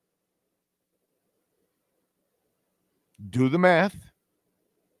 do the math,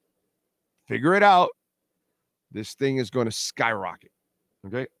 figure it out. This thing is going to skyrocket.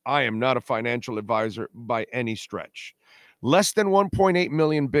 Okay. I am not a financial advisor by any stretch. Less than 1.8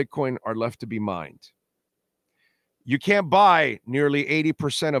 million Bitcoin are left to be mined. You can't buy nearly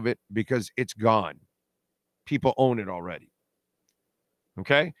 80% of it because it's gone. People own it already.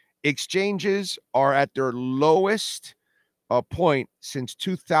 Okay. Exchanges are at their lowest point since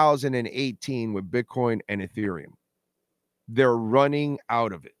 2018 with Bitcoin and Ethereum. They're running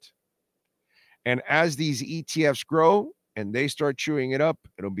out of it. And as these ETFs grow and they start chewing it up,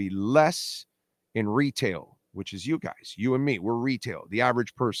 it'll be less in retail, which is you guys, you and me. We're retail, the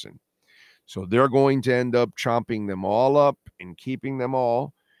average person. So they're going to end up chomping them all up and keeping them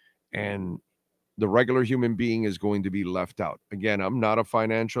all. And the regular human being is going to be left out. Again, I'm not a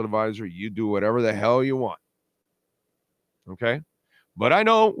financial advisor. You do whatever the hell you want. Okay? But I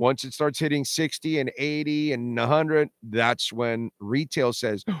know once it starts hitting 60 and 80 and 100, that's when retail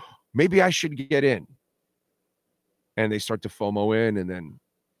says, maybe I should get in. And they start to FOMO in, and then,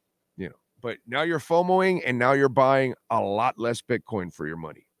 but now you're FOMOing and now you're buying a lot less Bitcoin for your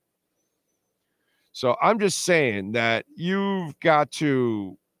money. So I'm just saying that you've got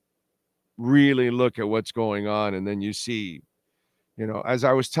to really look at what's going on. And then you see, as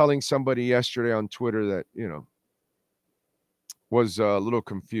I was telling somebody yesterday on Twitter that, was a little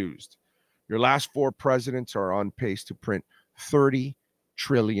confused. Your last 4 presidents are on pace to print $30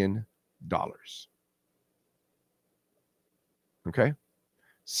 trillion. Okay.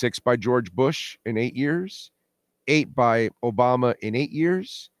 6 by George Bush in 8 years, 8 by Obama in 8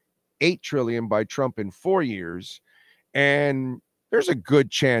 years, 8 trillion by Trump in 4 years. And there's a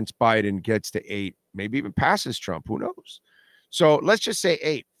good chance Biden gets to 8, maybe even passes Trump. Who knows? So let's just say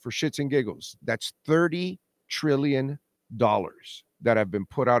 8 for shits and giggles. That's $30 trillion that have been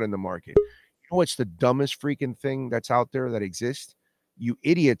put out in the market. You know what's the dumbest freaking thing that's out there that exists? You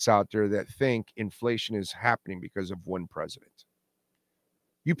idiots out there that think inflation is happening because of one president.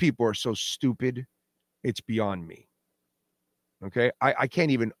 You people are so stupid, it's beyond me. Okay? I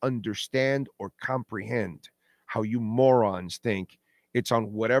can't even understand or comprehend how you morons think it's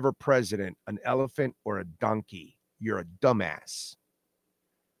on whatever president, an elephant or a donkey. You're a dumbass.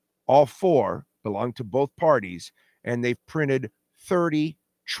 All 4 belong to both parties, and they've printed $30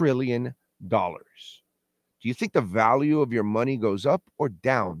 trillion. Do you think the value of your money goes up or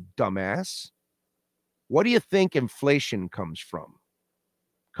down, dumbass? What do you think inflation comes from?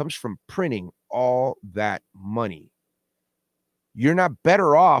 Comes from printing all that money. You're not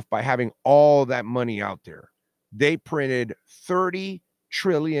better off by having all that money out there. They printed $30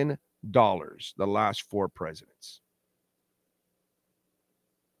 trillion the last 4 presidents.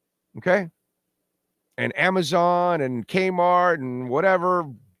 Okay? And Amazon and Kmart and whatever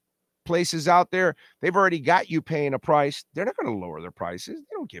places out there, they've already got you paying a price. They're not going to lower their prices.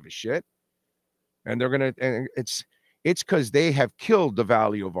 They don't give a shit. And they're going to, and it's because they have killed the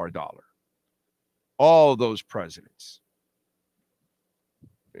value of our dollar. All those presidents.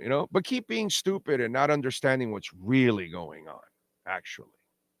 But keep being stupid and not understanding what's really going on, actually.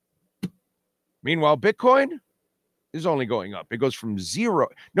 Meanwhile, Bitcoin is only going up. It goes from 0.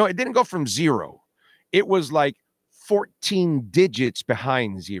 No, it didn't go from 0. It was like 14 digits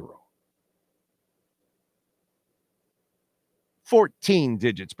behind 0. 14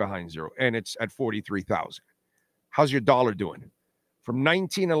 digits behind 0, and it's at 43,000. How's your dollar doing? From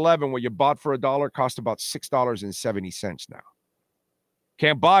 1911, what you bought for $1 cost about $6.70 now.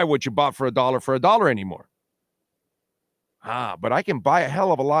 Can't buy what you bought for $1 anymore. But I can buy a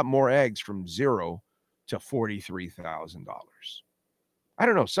hell of a lot more eggs from 0 to $43,000. I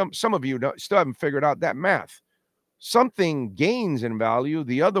don't know. Some of you still haven't figured out that math. Something gains in value,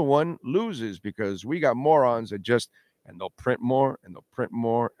 the other one loses, because we got morons that and they'll print more, and they'll print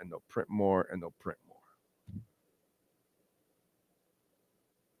more, and they'll print more, and they'll print more.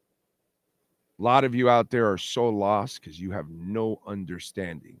 A lot of you out there are so lost because you have no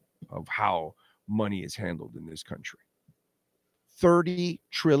understanding of how money is handled in this country. $30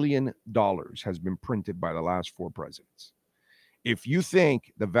 trillion has been printed by the last 4 presidents. If you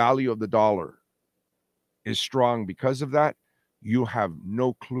think the value of the dollar is strong because of that, you have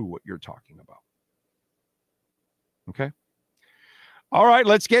no clue what you're talking about. Okay? All right,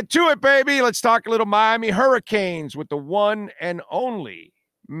 let's get to it, baby. Let's talk a little Miami Hurricanes with the one and only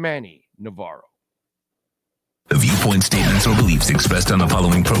Manny Navarro. The viewpoint, statements, or beliefs expressed on the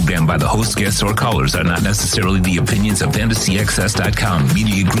following program by the host, guests, or callers are not necessarily the opinions of FantasyAccess.com,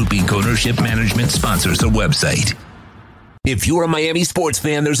 Media Group Inc. ownership, management, sponsors, or website. If you're a Miami sports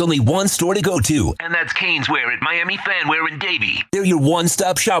fan, there's only one store to go to, and that's Canes Wear at Miami Fanwear in Davie. They're your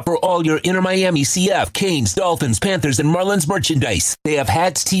one-stop shop for all your Inter Miami CF, Canes, Dolphins, Panthers, and Marlins merchandise. They have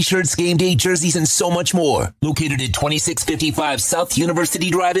hats, t-shirts, game day jerseys, and so much more. Located at 2655 South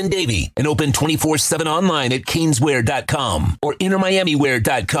University Drive in Davie, and open 24/7 online at caneswear.com or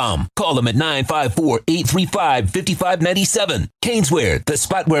intermiamiwear.com. Call them at 954-835-5597. Caneswear, the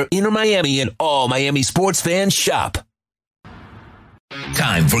spot where Inter Miami and all Miami sports fans shop.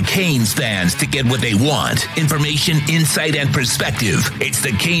 Time for Canes fans to get what they want. Information, insight, and perspective. It's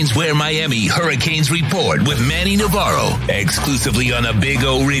the Canes Wear Miami Hurricanes Report with Manny Navarro. Exclusively on the Big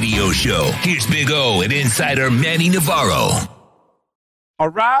O Radio Show. Here's Big O and insider Manny Navarro. All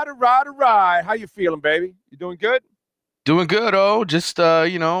right. How you feeling, baby? You doing good? Doing good, just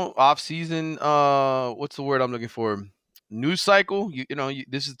off season, what's the word I'm looking for? News cycle.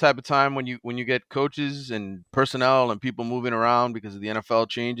 This is the type of time when you get coaches and personnel and people moving around because of the NFL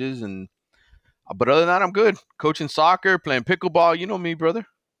changes, but other than that, I'm good. Coaching soccer, playing pickleball, you know me, brother.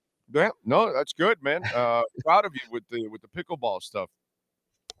 Yeah, no, that's good, man. Proud of you with the pickleball stuff.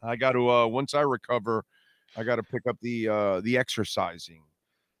 I got to once I recover, I got to pick up the exercising.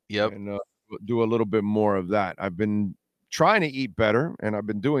 Yep. And do a little bit more of that. I've been trying to eat better, and I've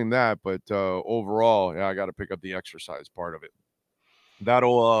been doing that, but overall, I got to pick up the exercise part of it.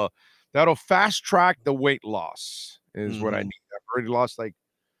 That'll fast track the weight loss is what I need. I've already lost like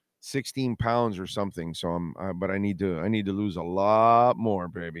 16 pounds or something, so but I need to lose a lot more,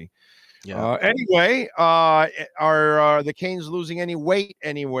 baby. Yeah. Anyway, are the Canes losing any weight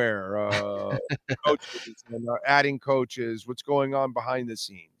anywhere? Coaches and adding coaches. What's going on behind the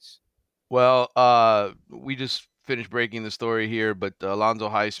scenes? Well, we just finished breaking the story here, but Alonzo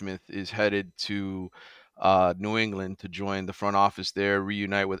Highsmith is headed to New England to join the front office there,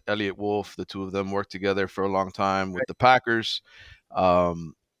 reunite with Elliott Wolf. The two of them worked together for a long time with the Packers.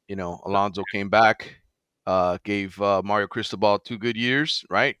 Alonzo came back, gave Mario Cristobal 2 good years,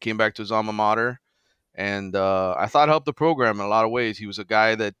 right? Came back to his alma mater. And I thought helped the program in a lot of ways. He was a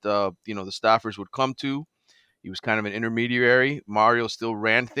guy that, the staffers would come to. He was kind of an intermediary. Mario still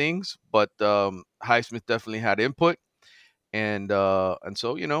ran things, but Highsmith definitely had input. And so,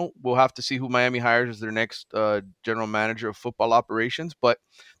 we'll have to see who Miami hires as their next general manager of football operations. But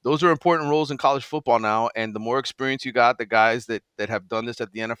those are important roles in college football now. And the more experience you got, the guys that have done this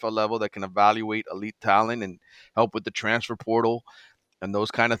at the NFL level that can evaluate elite talent and help with the transfer portal and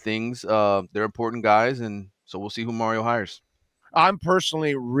those kind of things, they're important guys. And so we'll see who Mario hires. I'm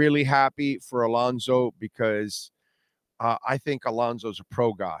personally really happy for Alonzo because I think Alonzo's a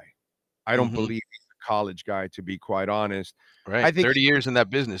pro guy. I don't believe he's a college guy, to be quite honest. Right. I think 30 years in that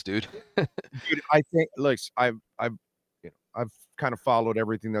business, dude. Dude, I think, look, I've kind of followed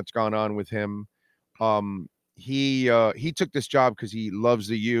everything that's gone on with him. He took this job because he loves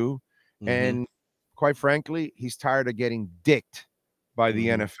the U, and quite frankly, he's tired of getting dicked by the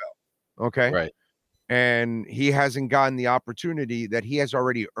NFL. Okay. Right. And he hasn't gotten the opportunity that he has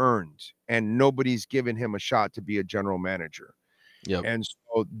already earned, and nobody's given him a shot to be a general manager. Yep. And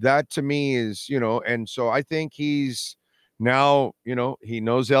so that to me is, and so I think he's now, he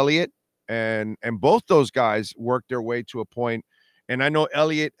knows Elliott, and both those guys worked their way to a point. And I know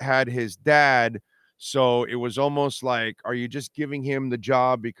Elliott had his dad, so it was almost like, are you just giving him the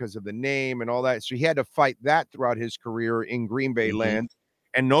job because of the name and all that? So he had to fight that throughout his career in Green Bay land.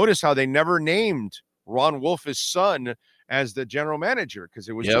 And notice how they never named Ron Wolf's son as the general manager because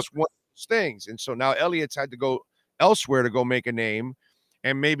it was just one of those things. And so now Elliott's had to go elsewhere to go make a name,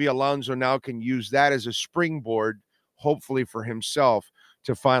 and maybe Alonzo now can use that as a springboard, hopefully for himself,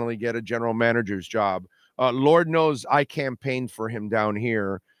 to finally get a general manager's job. Lord knows I campaigned for him down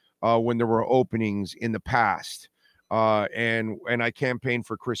here when there were openings in the past. And I campaigned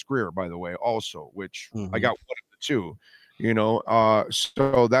for Chris Greer, by the way, also, which I got one of the two,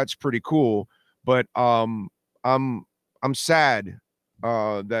 so that's pretty cool. But I'm sad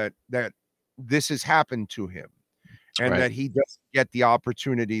that this has happened to him, and that he doesn't get the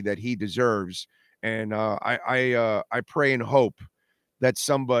opportunity that he deserves. And I pray and hope that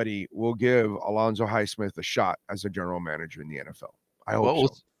somebody will give Alonzo Highsmith a shot as a general manager in the NFL. I hope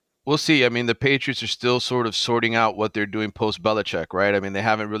so. We'll see. I mean, the Patriots are still sort of sorting out what they're doing post-Belichick, right? I mean, they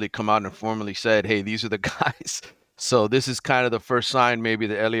haven't really come out and formally said, hey, these are the guys. So this is kind of the first sign maybe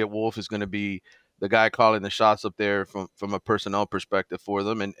that Elliott Wolf is going to be the guy calling the shots up there from a personnel perspective for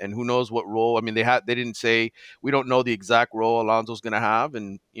them. And who knows what role. I mean, they didn't say, we don't know the exact role Alonzo's going to have.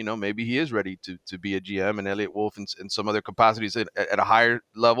 And, maybe he is ready to be a GM, and Elliott Wolf in some other capacities at a higher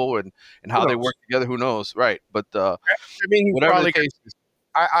level, and how they work together. Who knows? Right. But I mean, whatever the case is.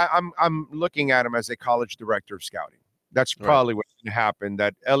 I'm looking at him as a college director of scouting. That's probably what's going to happen,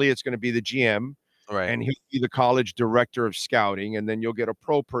 that Elliott's going to be the GM. Right. And he'll be the college director of scouting, and then you'll get a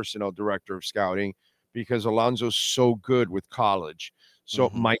pro personnel director of scouting because Alonso's so good with college. So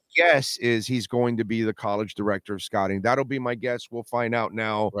my guess is he's going to be the college director of scouting. That'll be my guess. We'll find out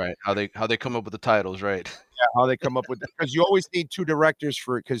now. Right. How they come up with the titles, right? Yeah, how they come up with, because you always need two directors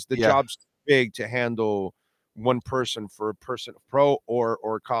for it, because the job's big to handle one person for a person, pro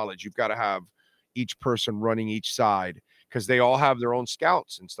or college. You've got to have each person running each side, because they all have their own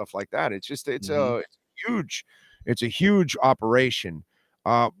scouts and stuff like that. It's just it's a huge operation.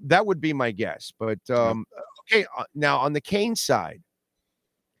 That would be my guess. But okay, now on the Kane side,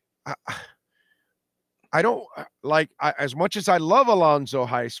 I don't like, as much as I love Alonso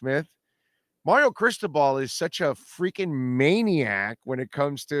Highsmith, Mario Cristobal is such a freaking maniac when it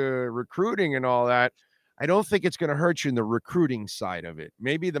comes to recruiting and all that. I don't think it's going to hurt you in the recruiting side of it.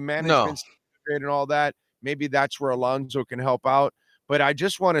 Maybe the management and all that, maybe that's where Alonso can help out. But I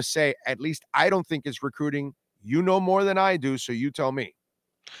just want to say, at least I don't think it's recruiting. You know more than I do, so you tell me.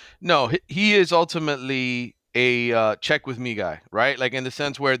 No, he is ultimately a check with me guy, right? Like, in the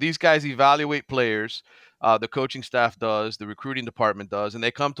sense where these guys evaluate players, the coaching staff does, the recruiting department does, and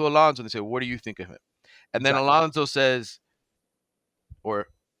they come to Alonso and they say, "What do you think of him?" And then Alonso says,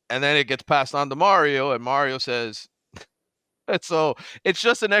 and then it gets passed on to Mario, and Mario says, so it's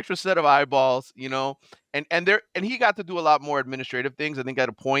just an extra set of eyeballs, and he got to do a lot more administrative things. I think at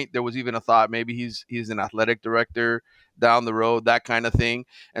a point there was even a thought maybe he's an athletic director down the road, that kind of thing.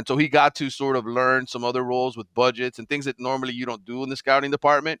 And so he got to sort of learn some other roles with budgets and things that normally you don't do in the scouting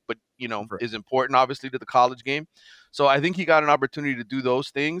department, but is important obviously to the college game. So I think he got an opportunity to do those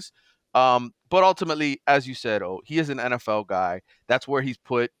things. But ultimately, as you said, he is an NFL guy. That's where he's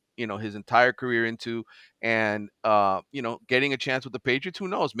put his entire career into, and getting a chance with the Patriots, who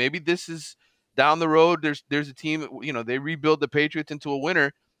knows, maybe this is down the road. There's a team, they rebuild the Patriots into a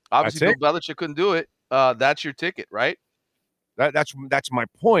winner. Obviously Bill Belichick couldn't do it. That's your ticket, right? That's my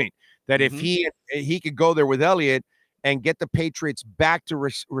point, that if he could go there with Elliott and get the Patriots back to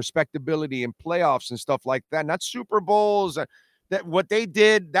respectability and playoffs and stuff like that, not Super Bowls, that what they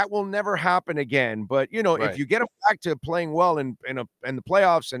did, that will never happen again. But if you get them back to playing well in the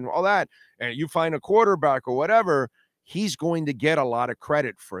playoffs and all that, and you find a quarterback or whatever, he's going to get a lot of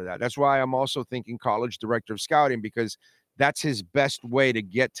credit for that. That's why I'm also thinking college director of scouting, because that's his best way to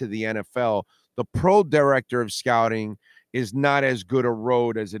get to the NFL. The pro director of scouting is not as good a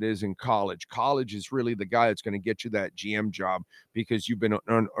road as it is in college. College is really the guy that's going to get you that GM job, because you've been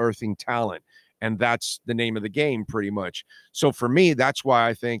unearthing talent. And that's the name of the game, pretty much. So for me, that's why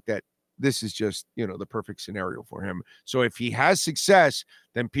I think that this is just, the perfect scenario for him. So if he has success,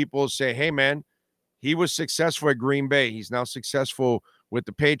 then people will say, hey, man, he was successful at Green Bay. He's now successful with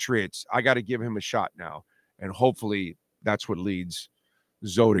the Patriots. I got to give him a shot now. And hopefully that's what leads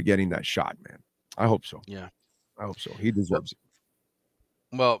Zoe to getting that shot, man. I hope so. Yeah. I hope so. He deserves it.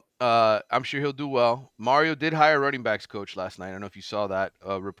 Well, I'm sure he'll do well. Mario did hire a running backs coach last night. I don't know if you saw that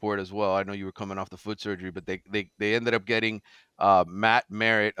report as well. I know you were coming off the foot surgery, but they ended up getting Matt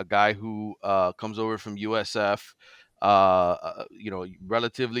Merritt, a guy who comes over from USF,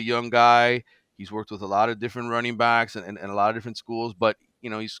 relatively young guy. He's worked with a lot of different running backs and a lot of different schools, but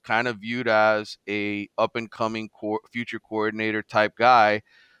he's kind of viewed as a up and coming future coordinator type guy.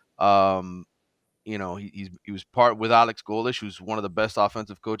 He was part with Alex Golesh, who's one of the best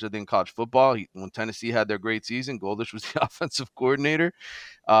offensive coaches in college football. When Tennessee had their great season, Golesh was the offensive coordinator.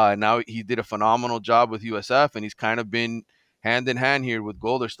 Now he did a phenomenal job with USF, and he's kind of been hand in hand here with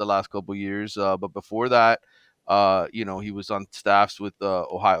Golesh the last couple of years. But before that, he was on staffs with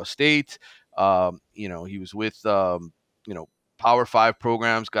Ohio State. He was with Power 5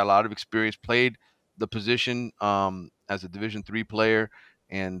 programs, got a lot of experience, played the position as a Division III player.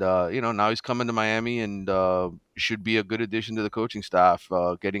 And, now he's coming to Miami and should be a good addition to the coaching staff,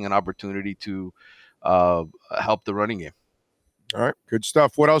 getting an opportunity to help the running game. All right. Good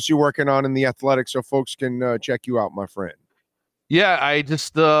stuff. What else are you working on in the Athletics so folks can check you out, my friend? Yeah, I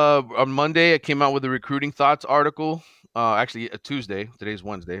just on Monday, I came out with a recruiting thoughts article. Actually, a Tuesday. Today's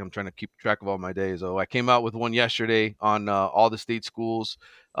Wednesday. I'm trying to keep track of all my days. So I came out with one yesterday on all the state schools,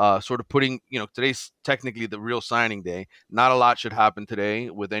 sort of putting, today's technically the real signing day. Not a lot should happen today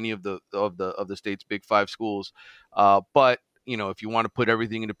with any of the state's big 5 schools. But if you want to put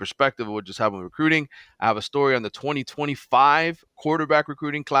everything into perspective of what just happened with recruiting, I have a story on the 2025 quarterback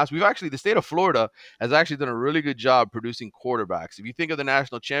recruiting class. The state of Florida has actually done a really good job producing quarterbacks. If you think of the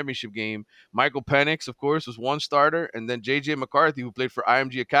national championship game, Michael Penix, of course, was one starter, and then J.J. McCarthy, who played for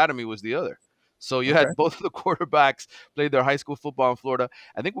IMG Academy, was the other. So you Okay. had both of the quarterbacks played their high school football in Florida.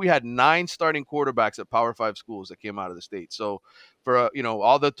 I think we had 9 starting quarterbacks at Power 5 schools that came out of the state. So for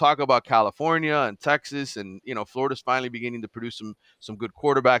all the talk about California and Texas, and Florida's finally beginning to produce some good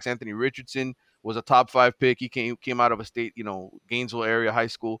quarterbacks. Anthony Richardson was a top 5 pick. He came out of a state, Gainesville area high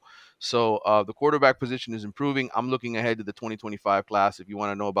school. So the quarterback position is improving. I'm looking ahead to the 2025 class. If you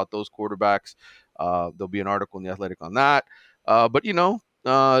want to know about those quarterbacks, there'll be an article in The Athletic on that. But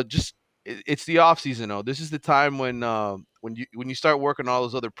it's the off season though. This is the time when you start working on all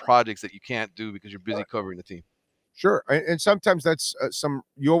those other projects that you can't do because you're busy covering the team. Sure. And sometimes that's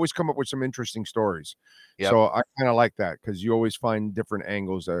you always come up with some interesting stories. Yep. So I kind of like that because you always find different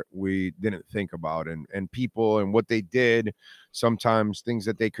angles that we didn't think about, and people and what they did, sometimes things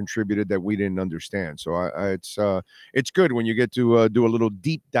that they contributed that we didn't understand. So it's good when you get to do a little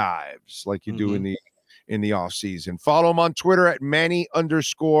deep dives like you do in the off season. Follow him on Twitter at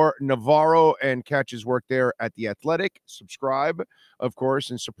Manny_Navarro and catch his work there at The Athletic. Subscribe, of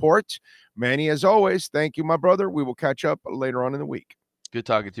course, and support. Manny, as always, thank you, my brother. We will catch up later on in the week. Good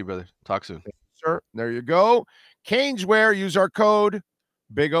talking to you, brother. Talk soon. Sir, there you go. Caneswear, use our code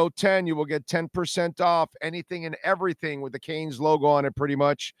Big O10. You will get 10% off anything and everything with the Canes logo on it, pretty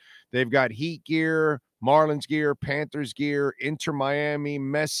much. They've got Heat gear, Marlins gear, Panthers gear, Inter Miami,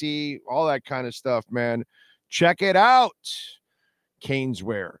 Messi, all that kind of stuff, man. Check it out.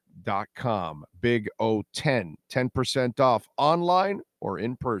 Caneswear.com. Big O10. 10% off online or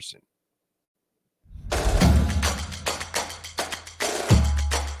in person.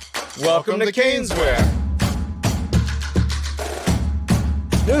 Welcome to Caneswear.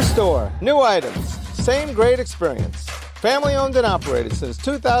 New store, new items, same great experience. Family owned and operated since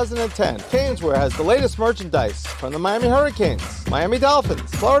 2010, Caneswear has the latest merchandise from the Miami Hurricanes, Miami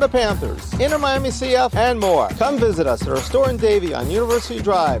Dolphins, Florida Panthers, Inter Miami CF, and more. Come visit us at our store in Davie on University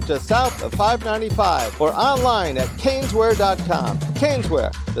Drive, just south of 595, or online at Caneswear.com.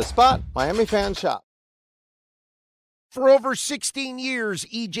 Caneswear, the spot Miami fans shop. For over 16 years,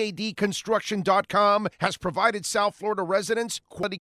 EJDconstruction.com has provided South Florida residents quality